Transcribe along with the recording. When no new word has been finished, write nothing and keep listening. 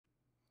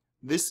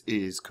This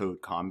is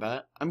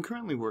CodeCombat. I'm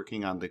currently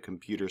working on the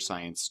Computer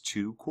Science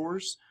 2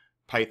 course,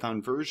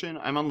 Python version.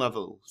 I'm on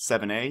level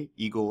 7A,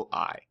 Eagle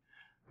Eye.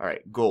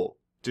 Alright, goal.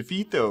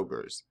 Defeat the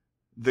ogres.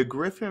 The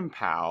Griffin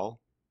Pal,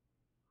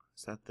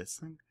 is that this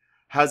thing?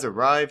 Has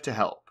arrived to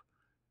help.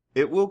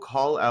 It will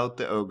call out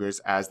the ogres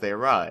as they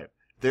arrive.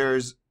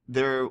 There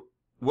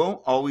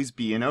won't always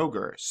be an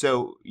ogre,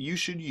 so you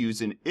should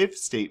use an if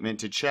statement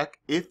to check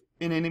if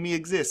an enemy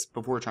exists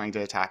before trying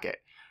to attack it.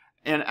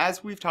 And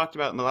as we've talked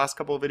about in the last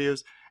couple of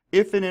videos,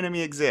 if an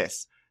enemy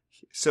exists,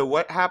 so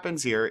what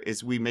happens here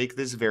is we make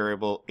this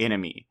variable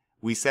enemy.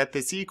 We set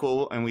this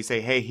equal and we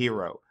say, hey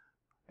hero,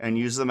 and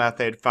use the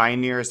method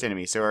find nearest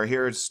enemy. So our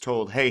hero is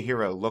told, hey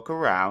hero, look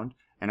around,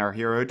 and our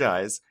hero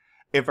does.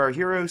 If our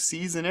hero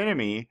sees an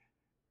enemy,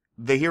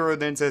 the hero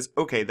then says,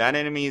 okay, that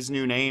enemy's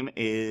new name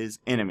is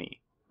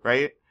enemy,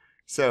 right?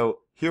 So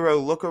hero,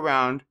 look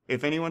around.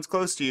 If anyone's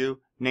close to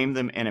you, name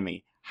them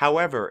enemy.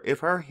 However,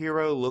 if our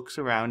hero looks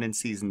around and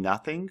sees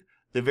nothing,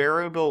 the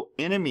variable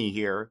enemy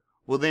here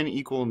will then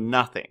equal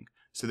nothing.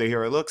 So the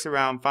hero looks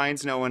around,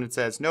 finds no one, and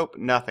says, nope,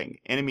 nothing.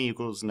 Enemy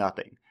equals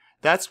nothing.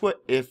 That's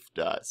what if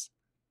does.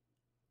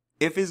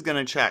 If is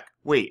going to check,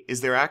 wait, is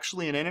there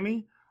actually an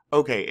enemy?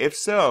 Okay, if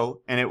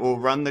so, and it will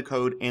run the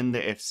code in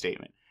the if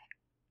statement.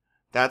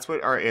 That's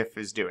what our if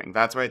is doing.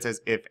 That's why it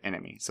says if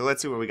enemy. So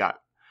let's see what we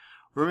got.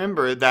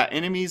 Remember that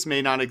enemies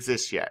may not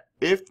exist yet.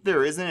 If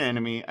there is an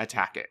enemy,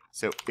 attack it.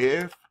 So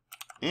if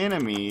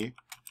enemy,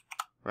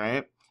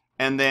 right?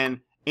 And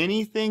then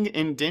anything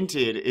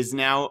indented is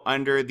now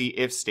under the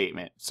if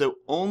statement. So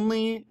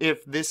only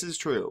if this is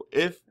true,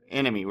 if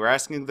enemy, we're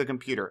asking the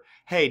computer,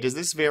 hey, does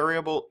this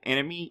variable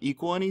enemy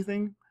equal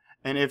anything?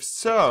 And if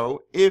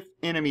so, if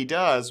enemy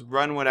does,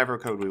 run whatever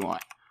code we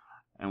want.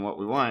 And what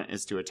we want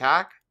is to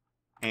attack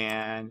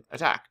and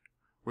attack.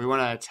 We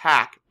want to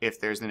attack if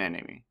there's an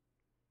enemy.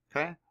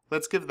 Okay,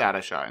 let's give that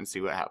a shot and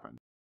see what happens.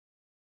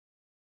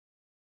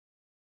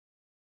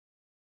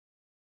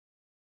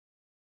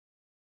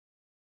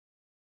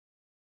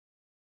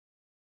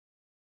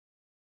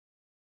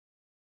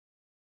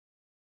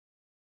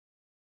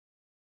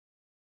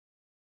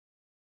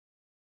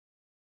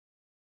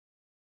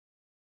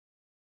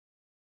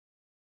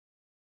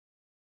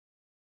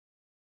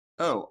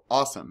 Oh,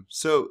 awesome.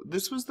 So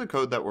this was the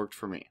code that worked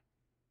for me.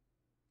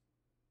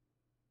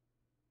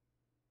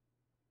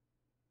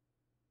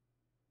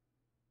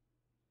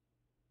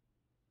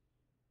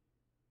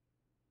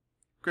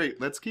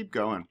 Great, let's keep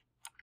going.